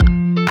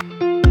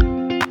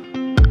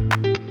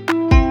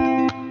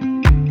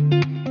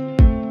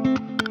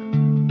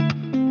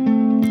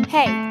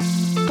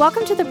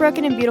Welcome to the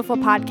Broken and Beautiful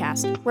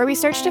podcast, where we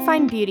search to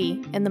find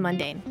beauty in the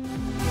mundane.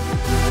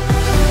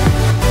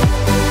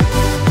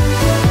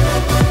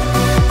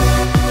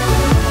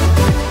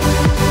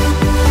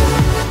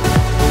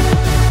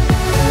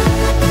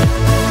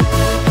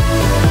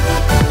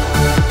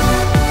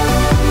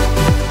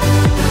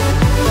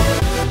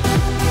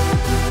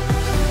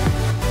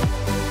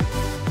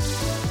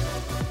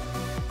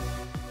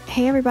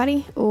 Hey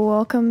everybody,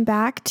 welcome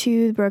back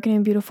to the Broken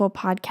and Beautiful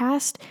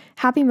podcast.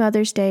 Happy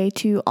Mother's Day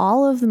to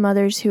all of the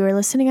mothers who are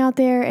listening out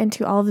there and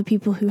to all of the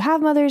people who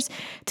have mothers.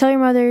 Tell your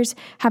mothers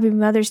Happy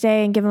Mother's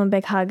Day and give them a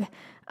big hug.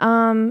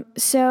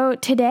 So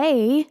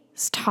today's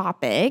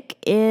topic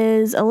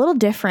is a little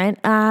different.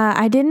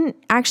 I didn't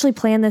actually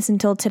plan this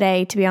until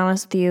today, to be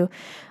honest with you.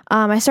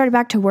 I started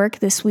back to work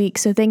this week,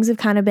 so things have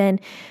kind of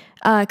been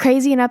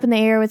crazy and up in the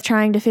air with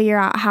trying to figure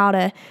out how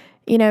to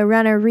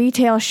run a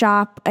retail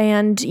shop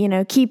and,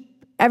 keep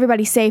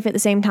everybody safe at the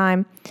same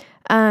time.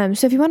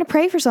 So if you want to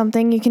pray for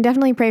something, you can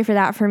definitely pray for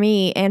that for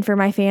me and for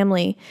my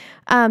family.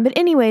 But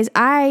anyways,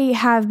 I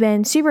have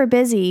been super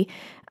busy.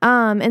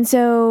 And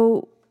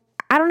so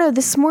I don't know,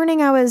 this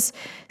morning I was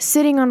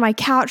sitting on my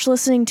couch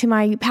listening to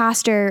my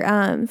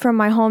pastor from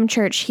my home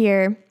church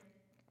here.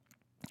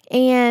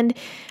 And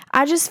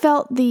I just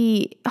felt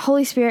the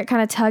Holy Spirit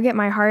kind of tug at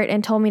my heart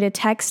and told me to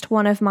text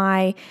one of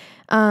my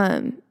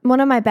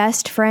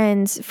best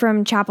friends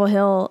from Chapel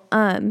Hill.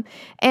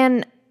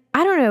 And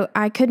I don't know,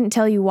 I couldn't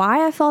tell you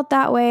why I felt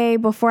that way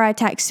before I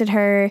texted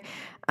her.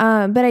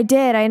 But I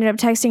did. I ended up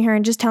texting her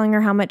and just telling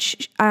her how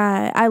much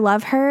I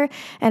love her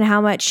and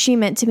how much she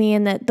meant to me,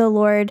 and that the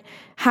Lord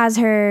has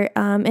her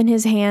in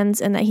his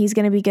hands and that he's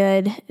going to be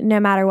good no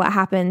matter what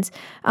happens.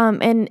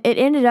 And it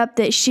ended up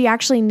that she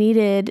actually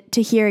needed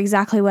to hear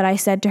exactly what I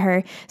said to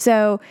her.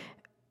 So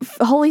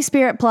Holy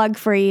Spirit plug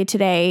for you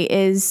today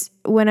is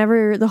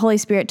whenever the Holy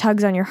Spirit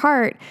tugs on your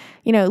heart,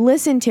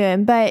 listen to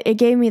him. But it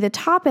gave me the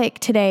topic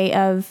today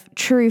of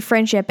true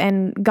friendship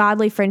and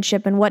godly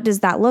friendship and what does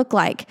that look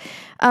like.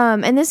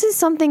 And this is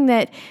something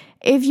that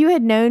if you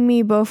had known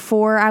me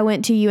before I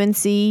went to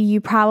UNC,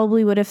 you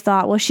probably would have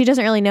thought, well, she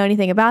doesn't really know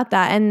anything about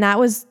that. And that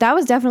was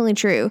definitely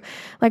true.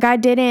 Like, I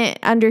didn't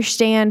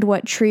understand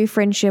what true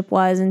friendship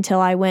was until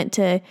I went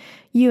to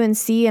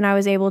UNC and I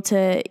was able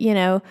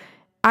to,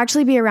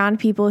 actually be around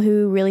people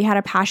who really had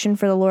a passion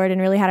for the Lord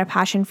and really had a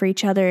passion for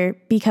each other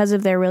because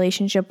of their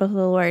relationship with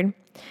the Lord.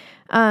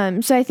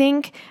 So I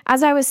think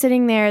as I was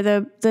sitting there,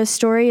 the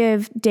story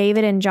of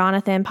David and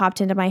Jonathan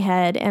popped into my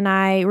head. And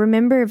I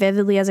remember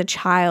vividly as a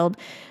child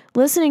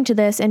listening to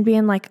this and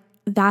being like,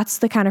 that's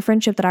the kind of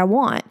friendship that I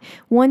want.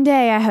 One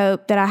day I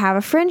hope that I have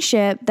a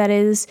friendship that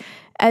is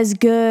as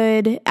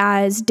good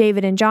as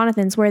David and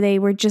Jonathan's, where they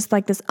were just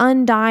like this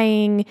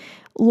undying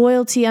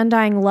loyalty,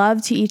 undying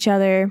love to each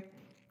other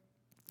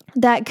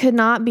that could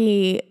not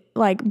be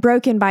like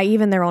broken by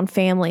even their own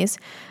families.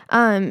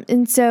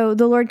 And so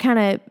the Lord kind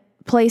of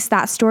placed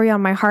that story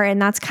on my heart,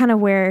 and that's kind of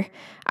where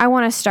I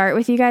want to start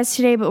with you guys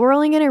today. But we're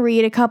only going to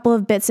read a couple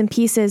of bits and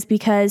pieces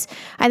because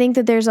I think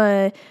that there's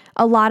a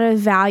lot of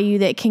value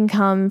that can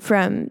come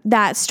from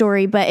that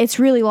story, but it's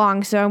really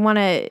long, so I want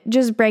to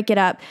just break it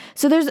up.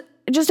 So there's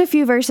just a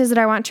few verses that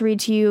I want to read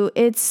to you.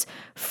 It's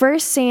 1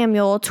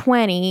 Samuel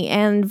 20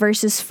 and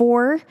verse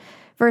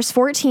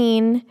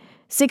 14,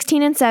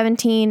 16 and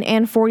 17,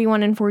 and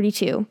 41 and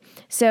 42.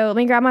 So let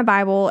me grab my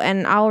Bible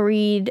and I'll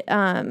read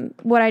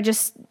what I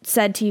just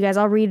said to you guys.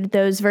 I'll read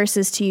those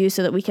verses to you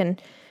so that we can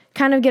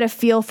kind of get a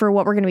feel for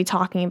what we're going to be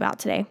talking about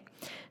today.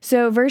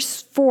 So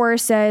verse 4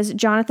 says,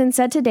 Jonathan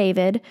said to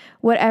David,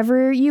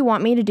 whatever you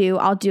want me to do,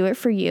 I'll do it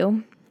for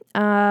you.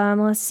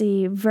 Let's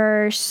see.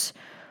 Verse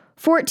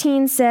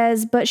 14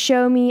 says, but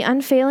show me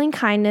unfailing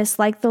kindness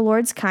like the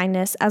Lord's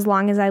kindness as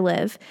long as I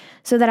live,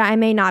 so that I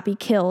may not be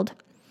killed.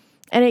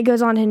 And it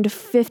goes on into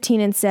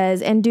 15 and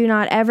says, and do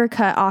not ever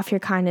cut off your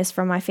kindness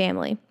from my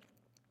family.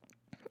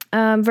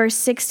 Verse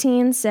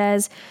 16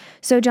 says,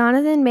 so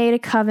Jonathan made a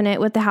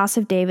covenant with the house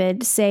of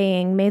David,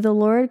 saying, may the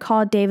Lord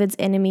call David's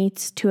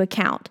enemies to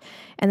account.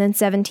 And then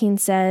 17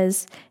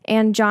 says,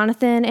 and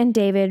Jonathan and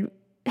David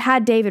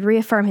had David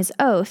reaffirm his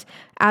oath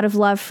out of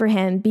love for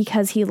him,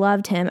 because he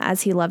loved him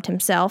as he loved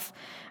himself.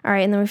 All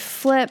right, and then we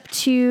flip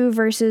to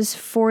verses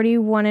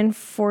 41 and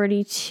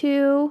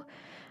 42.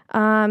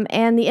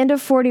 And the end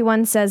of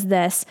 41 says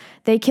this,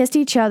 they kissed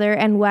each other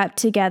and wept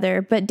together,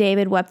 but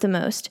David wept the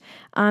most.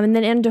 And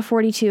then end of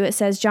 42, it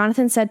says,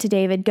 Jonathan said to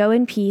David, go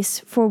in peace,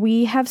 for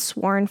we have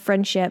sworn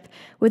friendship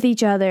with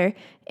each other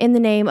in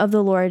the name of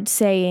the Lord,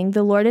 saying,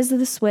 the Lord is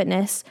this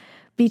witness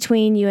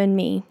between you and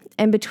me,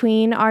 and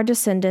between our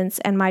descendants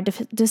and my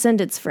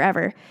descendants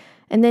forever.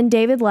 And then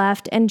David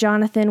left, and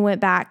Jonathan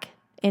went back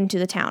into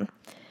the town.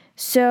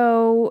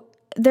 So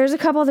there's a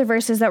couple other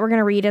verses that we're going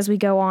to read as we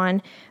go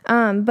on.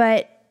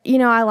 But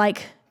I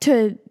like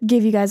to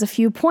give you guys a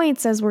few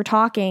points as we're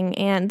talking.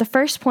 And the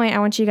first point I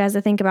want you guys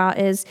to think about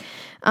is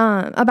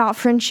about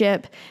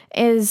friendship,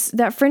 is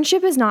that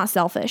friendship is not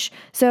selfish.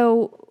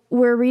 So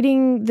we're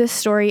reading this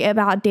story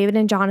about David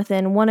and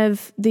Jonathan, one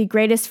of the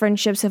greatest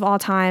friendships of all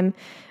time,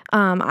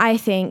 I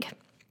think.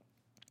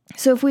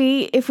 So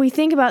if we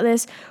think about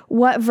this,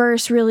 what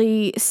verse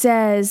really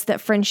says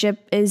that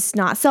friendship is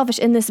not selfish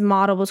in this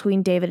model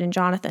between David and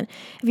Jonathan?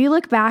 If you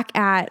look back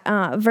at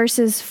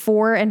verses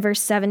 4 and verse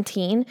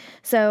 17,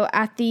 so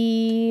at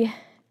the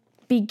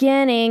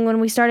beginning when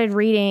we started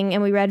reading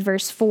and we read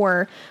verse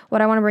 4,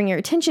 what I want to bring your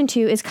attention to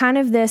is kind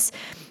of this,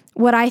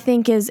 what I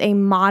think is a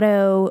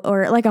motto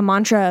or like a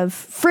mantra of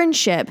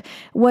friendship,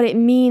 what it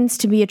means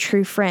to be a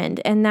true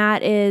friend. And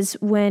that is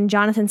when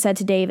Jonathan said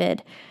to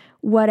David,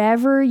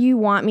 "Whatever you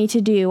want me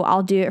to do,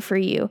 I'll do it for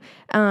you."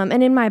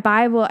 And in my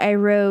Bible, I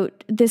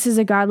wrote, "This is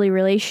a godly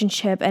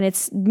relationship," and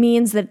it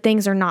means that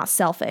things are not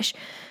selfish.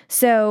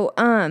 So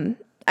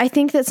I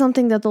think that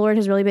something that the Lord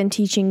has really been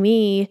teaching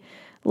me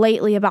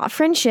lately about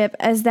friendship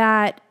is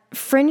that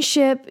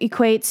friendship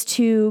equates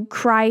to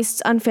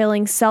Christ's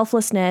unfailing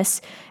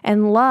selflessness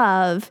and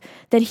love,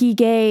 that he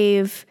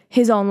gave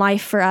his own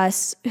life for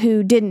us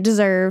who didn't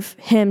deserve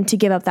him to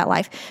give up that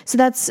life. So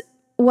that's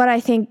what I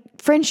think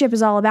friendship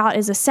is all about,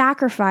 is a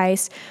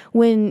sacrifice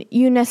when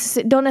you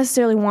don't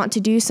necessarily want to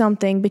do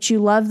something, but you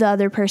love the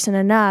other person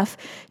enough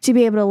to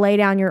be able to lay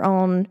down your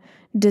own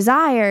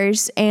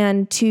desires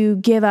and to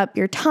give up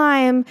your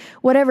time,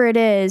 whatever it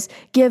is,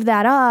 give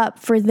that up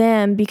for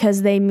them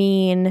because they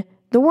mean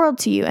the world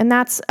to you. And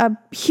that's a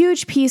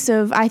huge piece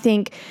of, I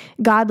think,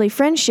 godly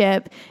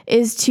friendship,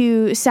 is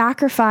to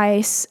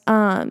sacrifice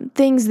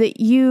things that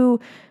you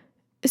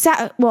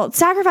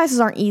sacrifices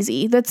aren't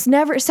easy.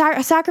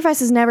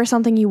 Sacrifice is never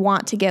something you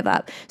want to give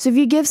up. So if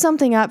you give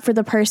something up for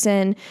the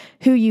person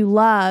who you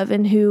love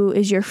and who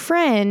is your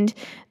friend,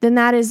 then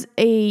that is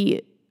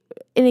an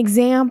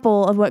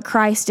example of what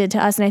Christ did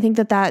to us. And I think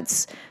that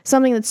that's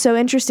something that's so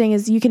interesting,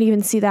 is you can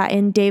even see that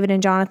in David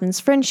and Jonathan's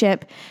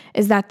friendship,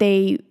 is that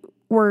they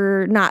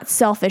were not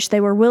selfish.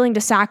 They were willing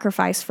to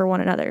sacrifice for one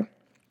another.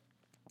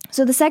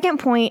 So the second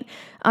point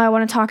I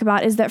want to talk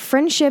about is that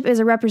friendship is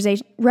a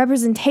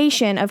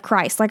representation of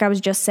Christ, like I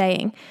was just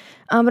saying.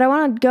 But I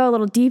want to go a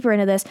little deeper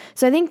into this.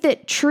 So I think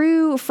that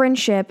true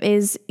friendship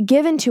is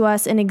given to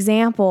us an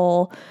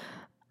example,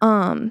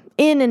 in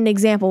an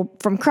example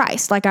from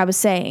Christ, like I was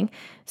saying.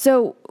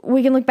 So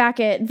we can look back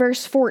at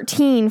verse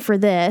 14 for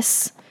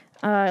this.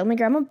 Let me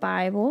grab my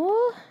Bible.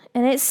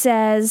 And it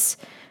says,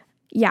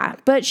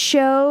 "But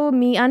show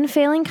me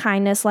unfailing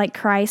kindness like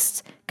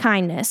Christ's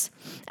kindness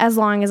as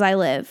long as I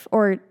live,"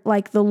 or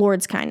like the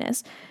Lord's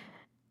kindness,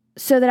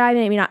 "so that I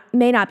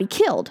may not be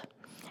killed.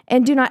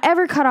 And do not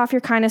ever cut off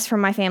your kindness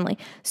from my family."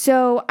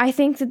 So I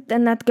think that,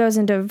 and that goes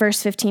into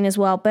verse 15 as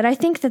well, but I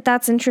think that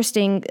that's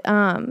interesting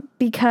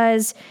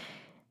because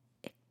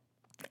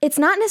it's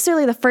not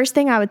necessarily the first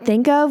thing I would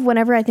think of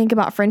whenever I think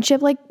about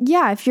friendship. Like,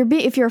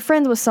 if you're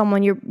friends with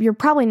someone, you're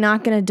probably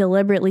not going to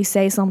deliberately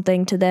say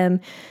something to them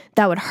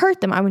that would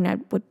hurt them. I mean, I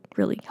would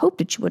really hope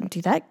that you wouldn't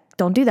do that.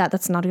 Don't do that.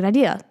 That's not a good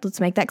idea.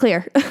 Let's make that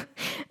clear.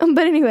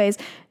 But anyways,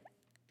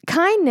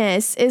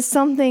 kindness is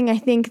something I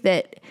think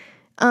that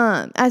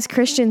as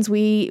Christians,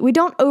 we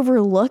don't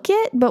overlook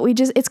it, but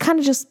it's kind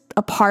of just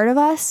a part of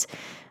us,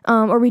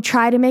 or we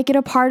try to make it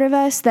a part of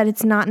us, that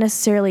it's not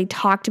necessarily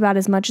talked about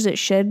as much as it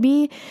should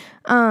be.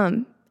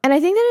 And I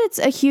think that it's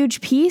a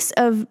huge piece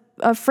of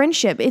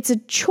friendship. It's a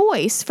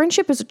choice.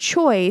 Friendship is a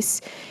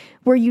choice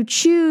where you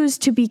choose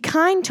to be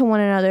kind to one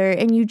another,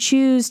 and you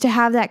choose to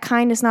have that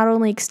kindness not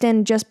only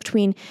extend just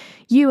between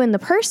you and the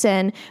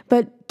person,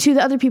 but to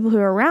the other people who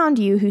are around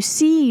you, who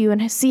see you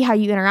and see how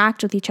you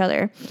interact with each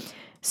other.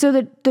 So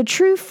the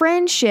true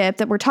friendship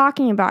that we're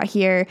talking about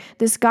here,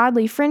 this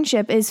godly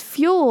friendship, is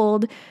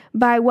fueled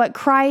by what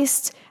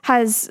Christ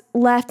has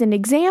left an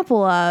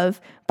example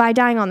of by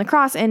dying on the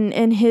cross, and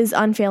his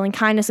unfailing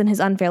kindness and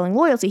his unfailing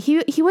loyalty.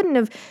 He wouldn't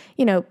have,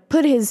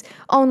 put his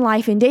own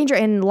life in danger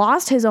and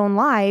lost his own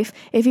life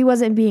if he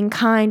wasn't being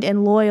kind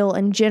and loyal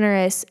and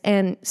generous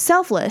and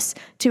selfless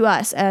to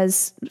us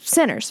as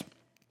sinners.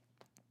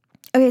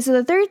 Okay, so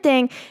the third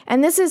thing,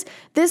 and this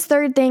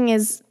third thing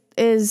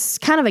is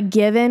kind of a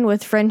given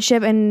with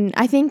friendship, and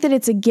I think that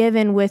it's a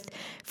given with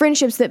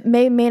friendships that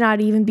may not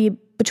even be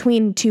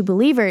between two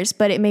believers,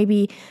 but it may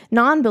be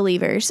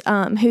non-believers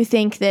who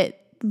think that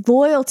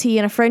loyalty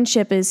in a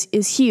friendship is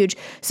huge.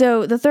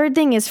 So the third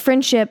thing is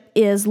friendship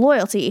is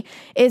loyalty.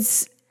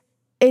 It's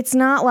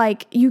not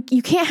like you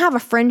can't have a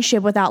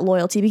friendship without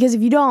loyalty, because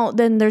if you don't,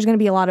 then there's going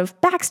to be a lot of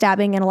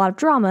backstabbing and a lot of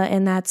drama,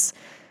 and that's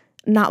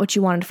not what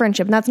you want in a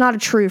friendship, and that's not a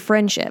true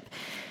friendship.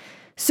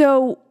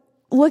 So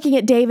looking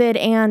at David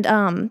and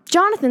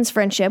Jonathan's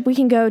friendship, we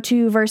can go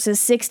to verses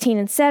 16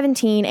 and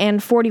 17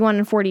 and 41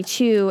 and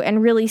 42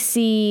 and really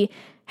see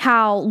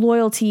how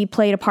loyalty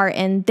played a part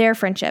in their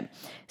friendship.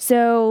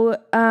 So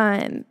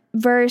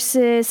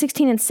verses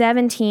 16 and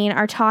 17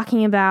 are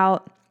talking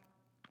about,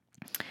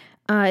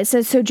 it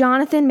says, "So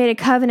Jonathan made a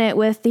covenant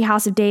with the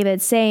house of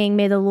David, saying,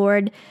 'May the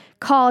Lord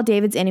call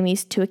David's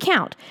enemies to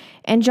account.'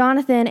 And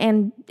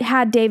Jonathan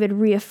had David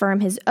reaffirm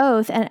his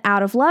oath, and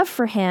out of love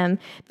for him,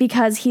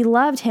 because he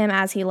loved him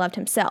as he loved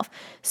himself."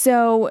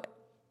 So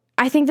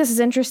I think this is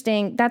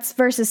interesting. That's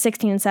verses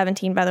 16 and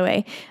 17, by the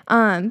way,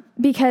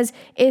 because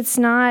it's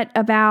not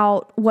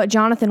about what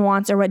Jonathan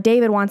wants or what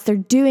David wants. They're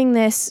doing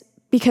this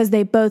because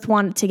they both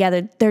want it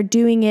together. They're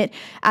doing it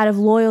out of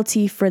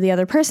loyalty for the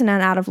other person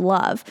and out of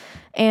love.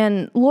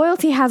 And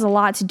loyalty has a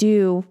lot to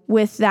do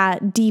with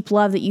that deep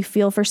love that you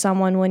feel for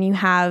someone when you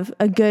have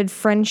a good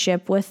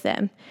friendship with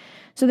them.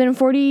 So then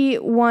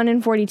 41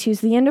 and 42,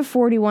 so the end of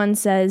 41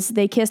 says,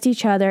 they kissed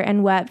each other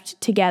and wept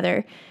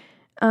together.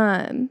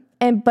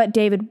 But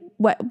David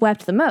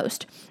wept the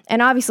most.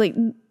 And obviously,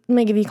 let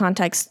me give you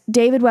context.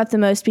 David wept the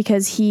most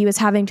because he was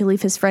having to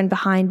leave his friend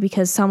behind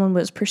because someone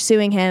was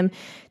pursuing him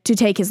to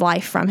take his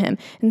life from him.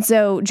 And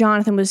so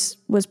Jonathan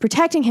was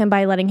protecting him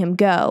by letting him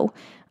go.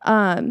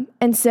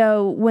 And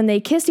so when they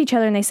kissed each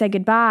other and they said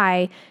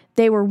goodbye,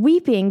 they were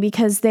weeping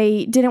because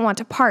they didn't want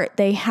to part.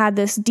 They had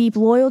this deep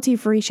loyalty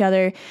for each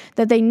other,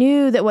 that they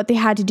knew that what they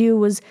had to do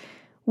was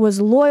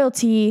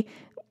loyalty,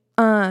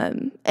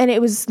 and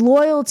it was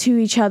loyal to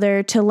each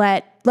other to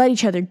let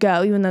each other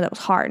go, even though that was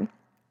hard.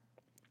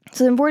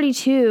 So then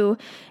 42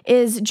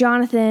 is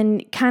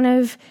Jonathan kind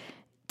of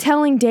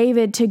telling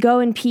David to go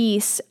in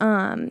peace,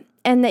 and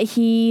that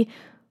he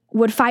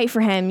would fight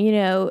for him,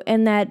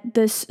 and that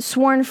this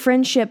sworn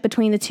friendship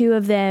between the two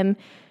of them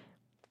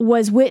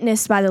was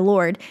witnessed by the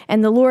Lord.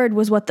 And the Lord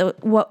was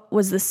what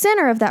was the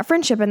center of that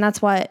friendship, and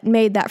that's what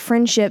made that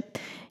friendship,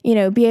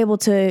 be able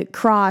to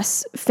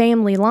cross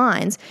family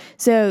lines.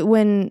 So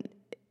when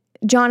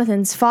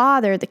Jonathan's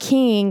father, the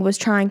king, was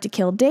trying to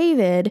kill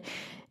David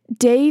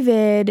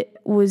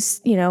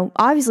was,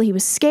 obviously he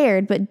was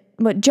scared,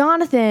 but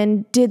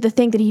Jonathan did the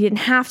thing that he didn't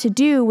have to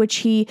do, which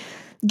he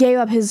gave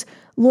up his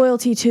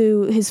loyalty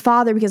to his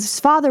father because his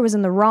father was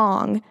in the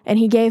wrong, and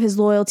he gave his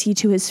loyalty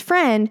to his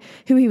friend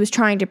who he was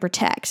trying to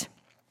protect.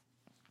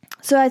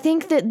 So I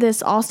think that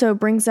this also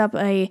brings up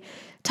a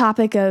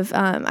topic of,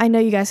 I know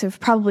you guys have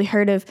probably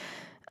heard of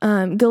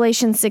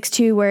Galatians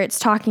 6:2, where it's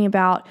talking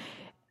about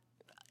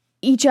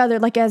each other,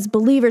 like as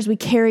believers, we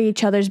carry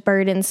each other's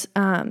burdens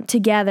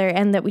together,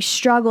 and that we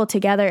struggle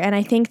together. And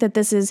I think that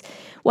this is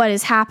what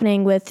is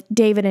happening with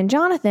David and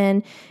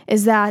Jonathan,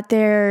 is that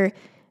they're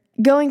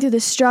going through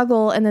this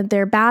struggle and that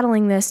they're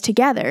battling this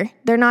together.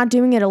 They're not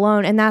doing it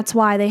alone. And that's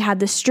why they had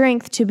the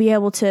strength to be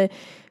able to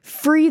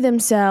free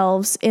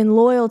themselves in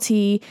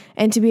loyalty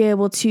and to be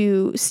able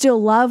to still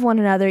love one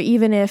another,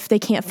 even if they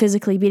can't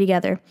physically be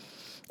together.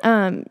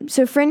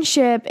 So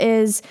friendship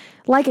is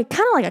kind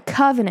of like a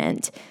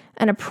covenant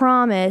and a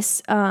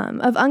promise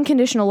of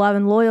unconditional love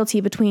and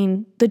loyalty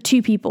between the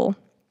two people.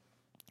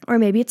 Or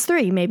maybe it's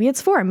 3, maybe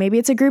it's 4, maybe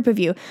it's a group of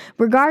you.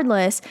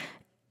 Regardless,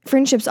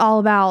 friendship's all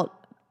about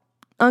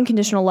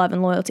unconditional love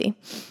and loyalty.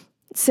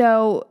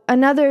 So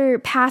another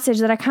passage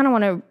that I kind of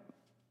want to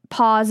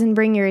pause and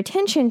bring your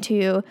attention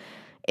to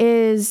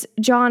is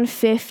John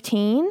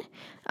 15,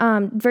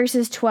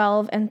 verses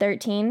 12 and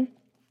 13.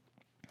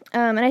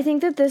 And I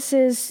think that this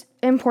is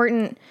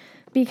important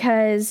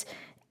because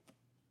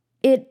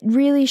it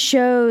really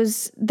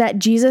shows that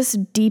Jesus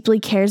deeply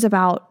cares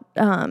about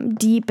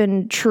deep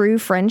and true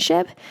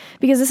friendship,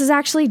 because this is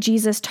actually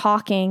Jesus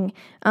talking,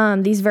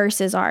 these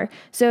verses are.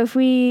 So if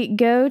we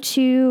go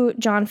to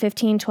John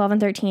 15, 12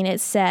 and 13,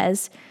 it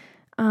says,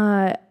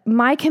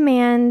 my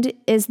command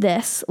is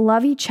this,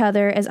 love each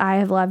other as I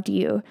have loved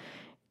you.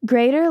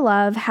 Greater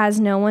love has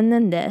no one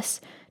than this,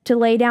 to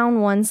lay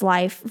down one's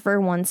life for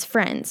one's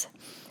friends.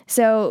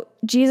 So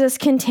Jesus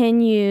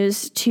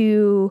continues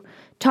to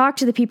talk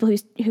to the people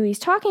who he's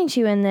talking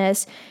to in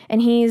this,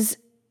 and he's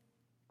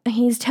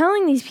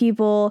telling these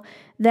people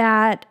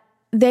that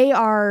they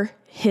are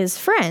his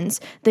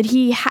friends, that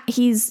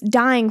he's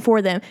dying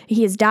for them.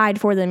 He has died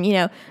for them,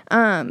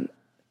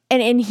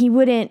 and he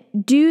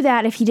wouldn't do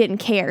that if he didn't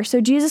care.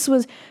 So Jesus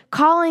was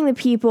calling the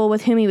people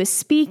with whom he was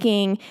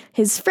speaking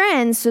his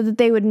friends so that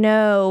they would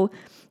know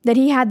that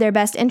he had their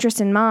best interest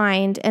in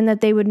mind, and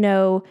that they would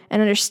know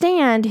and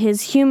understand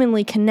his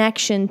humanly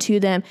connection to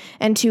them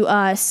and to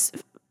us,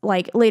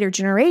 like later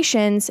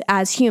generations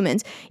as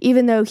humans.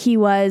 Even though he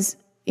was,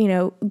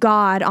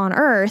 God on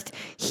earth,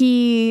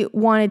 he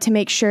wanted to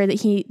make sure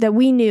that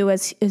we knew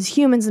as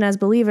humans and as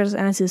believers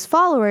and as his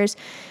followers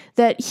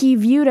that he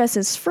viewed us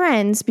as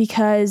friends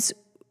because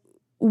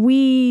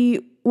we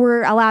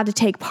were allowed to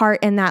take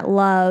part in that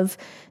love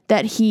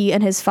that he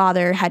and his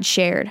Father had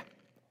shared.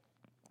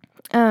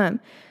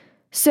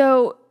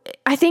 So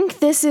I think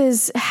this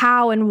is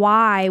how and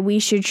why we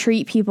should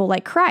treat people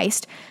like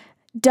Christ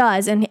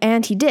does,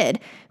 and he did.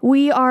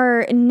 We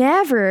are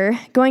never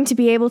going to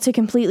be able to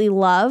completely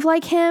love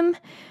like him,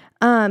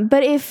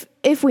 but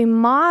if we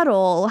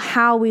model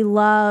how we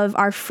love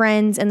our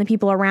friends and the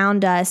people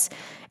around us,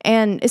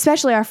 and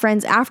especially our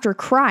friends after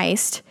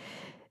Christ,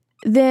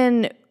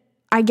 then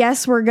I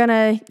guess we're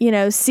gonna,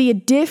 see a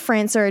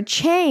difference or a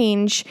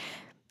change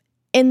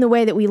in the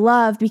way that we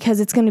love, because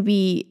it's going to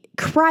be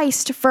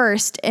Christ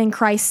first and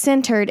Christ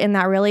centered in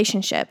that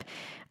relationship.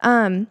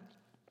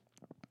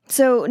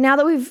 So now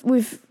that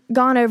we've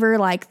gone over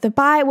like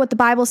what the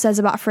Bible says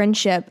about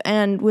friendship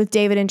and with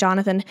David and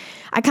Jonathan,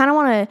 I kind of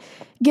want to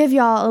give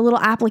y'all a little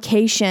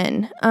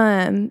application,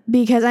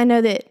 because I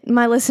know that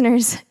my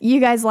listeners, you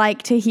guys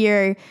like to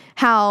hear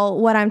how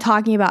what I'm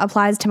talking about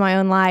applies to my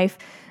own life,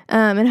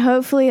 and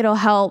hopefully it'll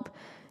help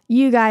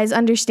you guys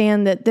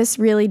understand that this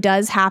really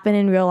does happen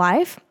in real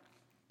life.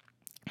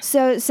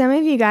 So some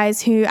of you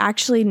guys who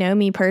actually know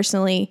me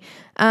personally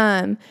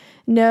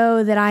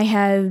know that I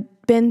have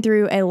been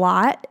through a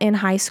lot in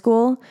high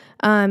school,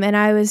 and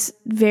I was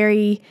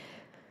very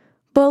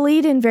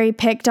bullied and very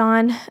picked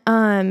on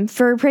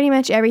for pretty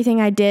much everything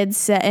I did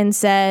and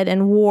said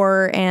and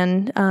wore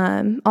and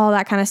all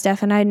that kind of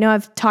stuff. And I know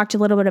I've talked a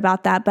little bit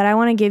about that, but I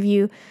want to give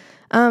you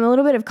a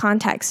little bit of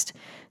context.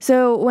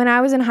 So when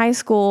I was in high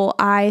school,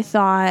 I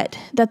thought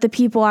that the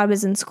people I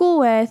was in school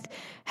with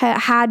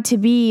had to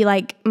be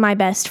like my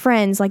best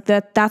friends. Like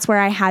that's where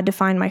I had to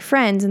find my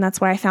friends, and that's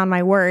where I found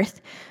my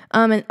worth.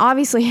 And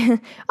obviously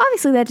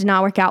that did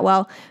not work out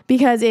well,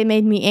 because it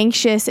made me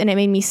anxious and it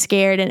made me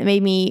scared and it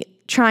made me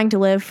trying to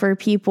live for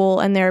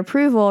people and their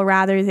approval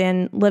rather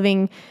than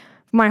living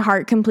my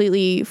heart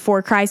completely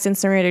for Christ and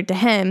surrendered to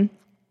Him.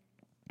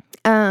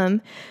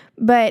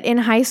 But in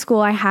high school,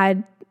 I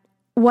had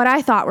what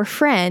I thought were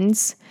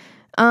friends.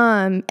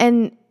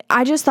 And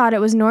I just thought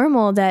it was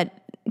normal that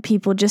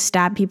people just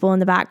stab people in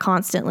the back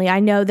constantly. I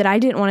know that I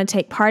didn't want to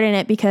take part in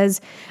it because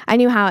I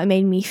knew how it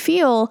made me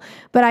feel,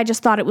 but I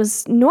just thought it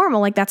was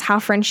normal. Like that's how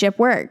friendship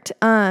worked.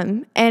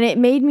 And it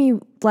made me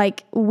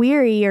like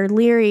weary or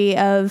leery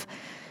of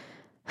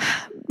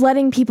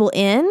letting people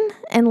in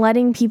and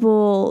letting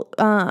people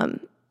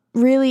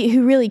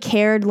who really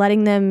cared,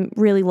 letting them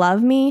really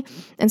love me.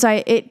 And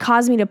so it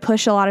caused me to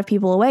push a lot of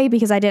people away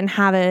because I didn't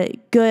have a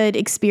good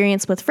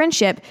experience with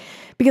friendship,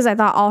 because I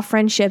thought all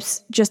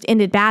friendships just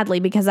ended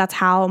badly because that's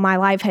how my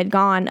life had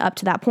gone up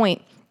to that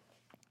point.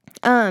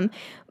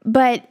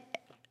 But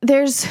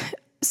there's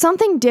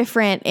something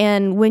different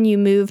in when you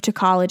move to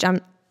college.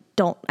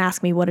 Don't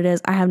ask me what it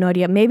is. I have no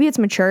idea. Maybe it's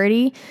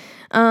maturity.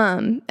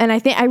 And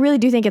I really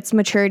do think it's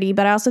maturity,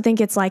 but I also think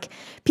it's like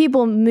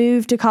people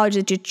move to college.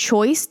 It's a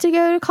choice to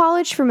go to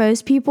college for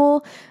most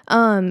people.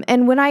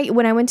 And when I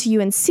went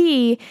to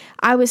UNC,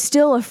 I was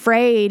still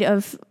afraid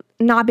of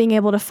not being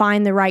able to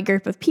find the right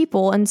group of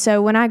people. And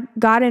so when I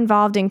got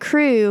involved in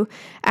Cru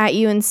at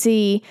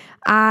UNC,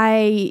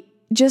 I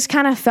just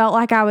kind of felt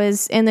like I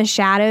was in the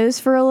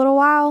shadows for a little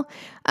while.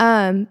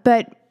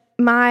 But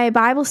my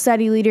Bible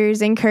study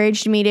leaders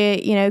encouraged me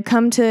to,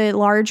 come to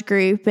large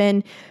group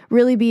and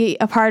really be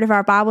a part of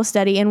our Bible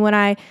study. And when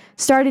I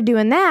started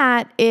doing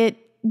that, it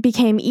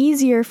became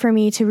easier for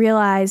me to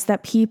realize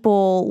that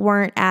people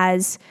weren't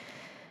as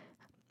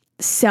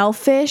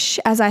selfish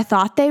as I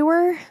thought they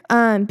were,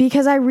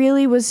 because I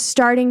really was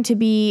starting to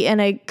be in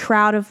a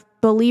crowd of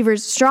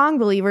believers, strong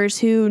believers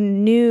who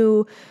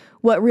knew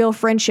what real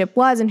friendship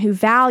was and who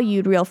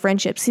valued real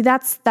friendship. See,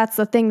 that's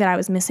the thing that I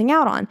was missing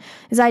out on,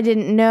 is I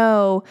didn't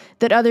know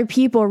that other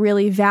people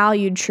really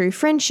valued true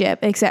friendship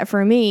except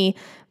for me,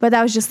 but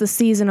that was just the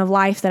season of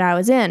life that I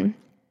was in.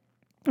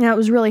 And it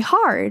was really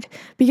hard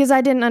because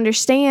I didn't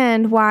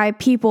understand why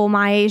people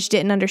my age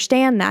didn't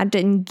understand that,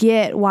 didn't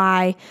get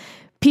why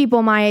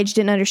people my age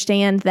didn't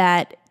understand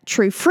that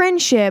true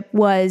friendship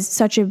was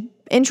such an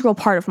integral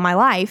part of my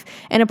life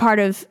and a part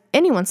of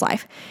anyone's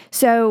life.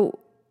 So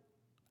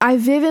I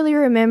vividly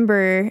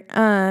remember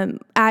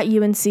at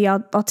UNC,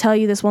 I'll tell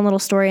you this one little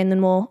story and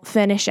then we'll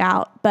finish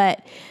out.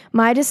 But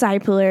my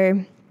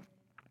discipler,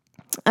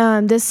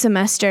 this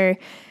semester,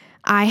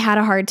 I had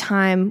a hard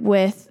time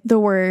with the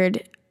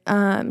word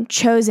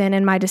chosen,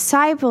 and my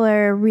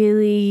discipler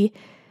really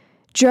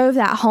drove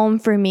that home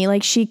for me.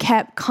 Like, she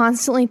kept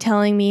constantly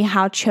telling me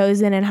how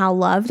chosen and how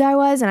loved I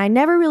was, and I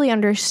never really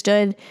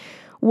understood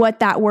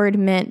what that word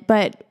meant.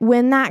 But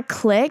when that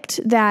clicked,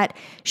 that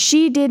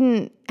she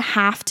didn't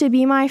have to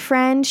be my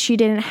friend, she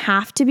didn't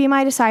have to be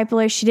my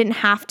discipler, she didn't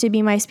have to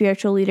be my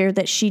spiritual leader,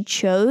 that she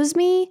chose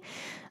me,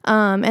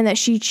 and that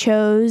she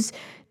chose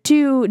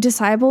to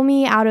disciple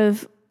me out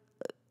of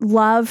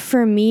love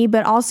for me,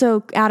 but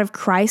also out of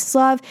Christ's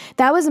love,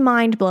 that was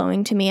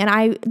mind-blowing to me.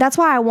 And that's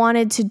why I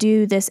wanted to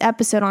do this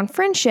episode on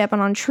friendship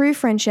and on true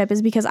friendship,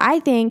 is because I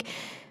think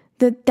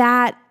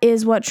that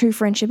is what true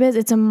friendship is.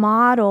 It's a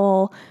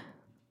model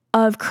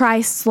of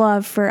Christ's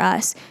love for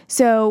us.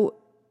 So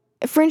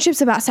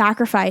friendship's about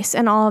sacrifice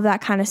and all of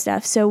that kind of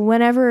stuff. So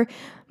whenever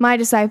my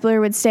discipler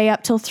would stay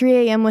up till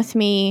 3 a.m. with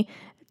me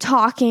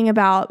talking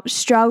about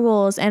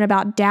struggles and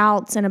about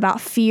doubts and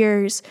about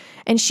fears,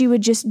 and she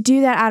would just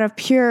do that out of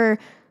pure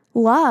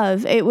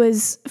love, it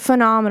was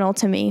phenomenal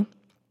to me.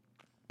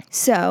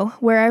 So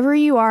wherever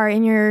you are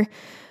in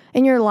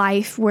your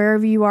life,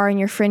 wherever you are in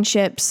your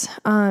friendships,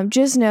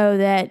 just know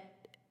that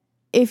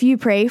if you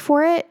pray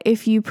for it,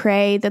 if you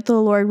pray that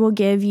the Lord will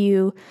give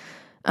you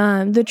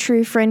the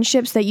true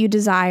friendships that you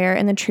desire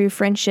and the true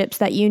friendships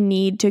that you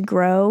need to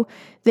grow,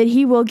 that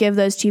He will give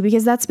those to you,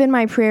 because that's been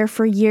my prayer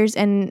for years.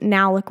 And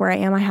now look where I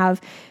am. I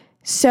have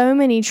so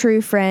many true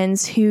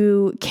friends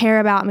who care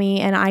about me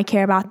and I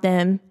care about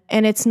them.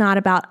 And it's not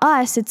about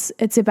us.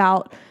 It's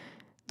about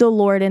the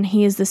Lord, and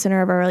He is the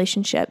center of our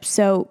relationship.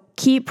 So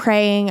keep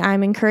praying.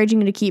 I'm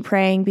encouraging you to keep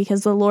praying,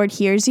 because the Lord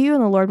hears you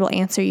and the Lord will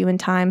answer you in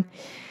time.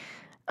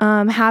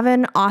 Have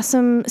an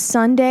awesome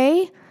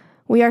Sunday.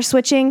 We are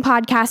switching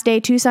podcast day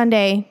to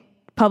Sunday.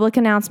 Public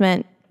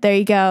announcement. There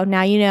you go.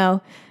 Now you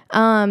know.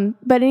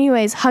 But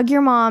anyways, hug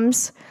your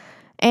moms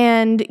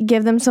and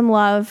give them some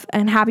love,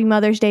 and happy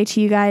Mother's Day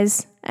to you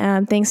guys.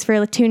 Thanks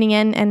for tuning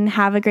in, and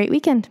have a great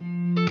weekend.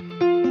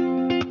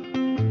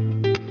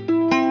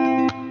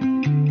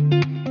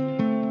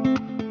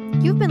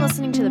 You've been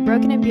listening to the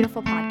Broken and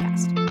Beautiful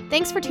podcast.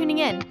 Thanks for tuning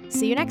in.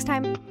 See you next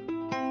time.